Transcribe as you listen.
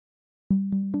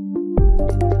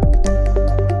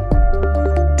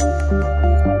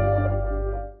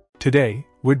Today,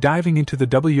 we're diving into the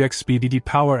WXBDD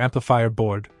Power Amplifier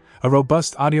board, a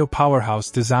robust audio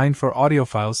powerhouse designed for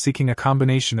audiophiles seeking a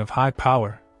combination of high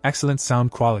power, excellent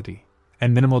sound quality,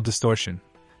 and minimal distortion.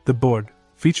 The board,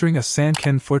 featuring a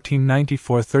Sanken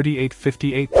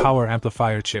 1494-3858 power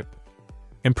amplifier chip,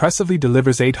 impressively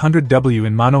delivers 800W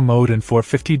in mono mode and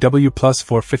 450W plus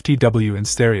 450W in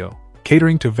stereo,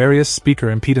 catering to various speaker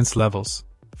impedance levels.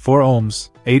 4 ohms,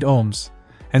 8 ohms,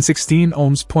 and 16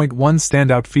 ohms. One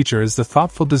standout feature is the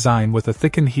thoughtful design with a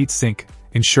thickened heat sink,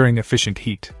 ensuring efficient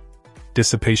heat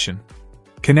dissipation.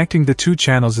 Connecting the two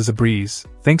channels is a breeze,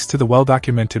 thanks to the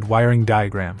well-documented wiring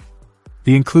diagram.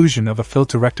 The inclusion of a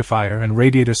filter rectifier and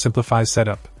radiator simplifies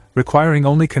setup, requiring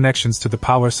only connections to the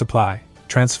power supply,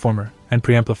 transformer, and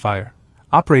preamplifier,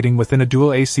 operating within a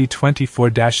dual AC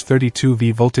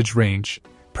 24-32V voltage range,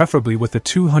 preferably with a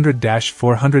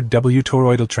 200-400W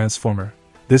toroidal transformer.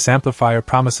 This amplifier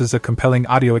promises a compelling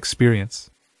audio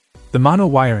experience. The mono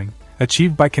wiring,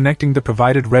 achieved by connecting the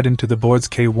provided red into the board's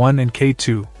K1 and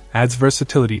K2, adds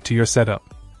versatility to your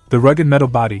setup. The rugged metal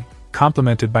body,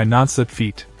 complemented by non-slip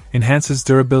feet, enhances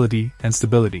durability and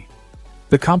stability.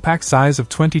 The compact size of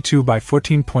 22 by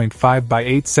 14.5 by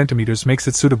 8 cm makes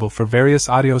it suitable for various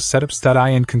audio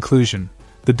setups. In conclusion,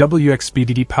 the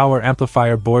WXBDD Power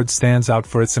Amplifier board stands out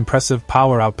for its impressive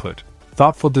power output,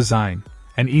 thoughtful design,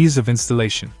 and ease of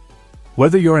installation.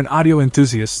 Whether you're an audio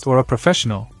enthusiast or a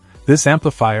professional, this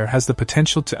amplifier has the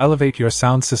potential to elevate your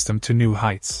sound system to new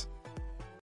heights.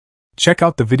 Check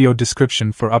out the video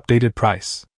description for updated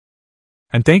price.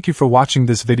 And thank you for watching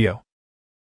this video.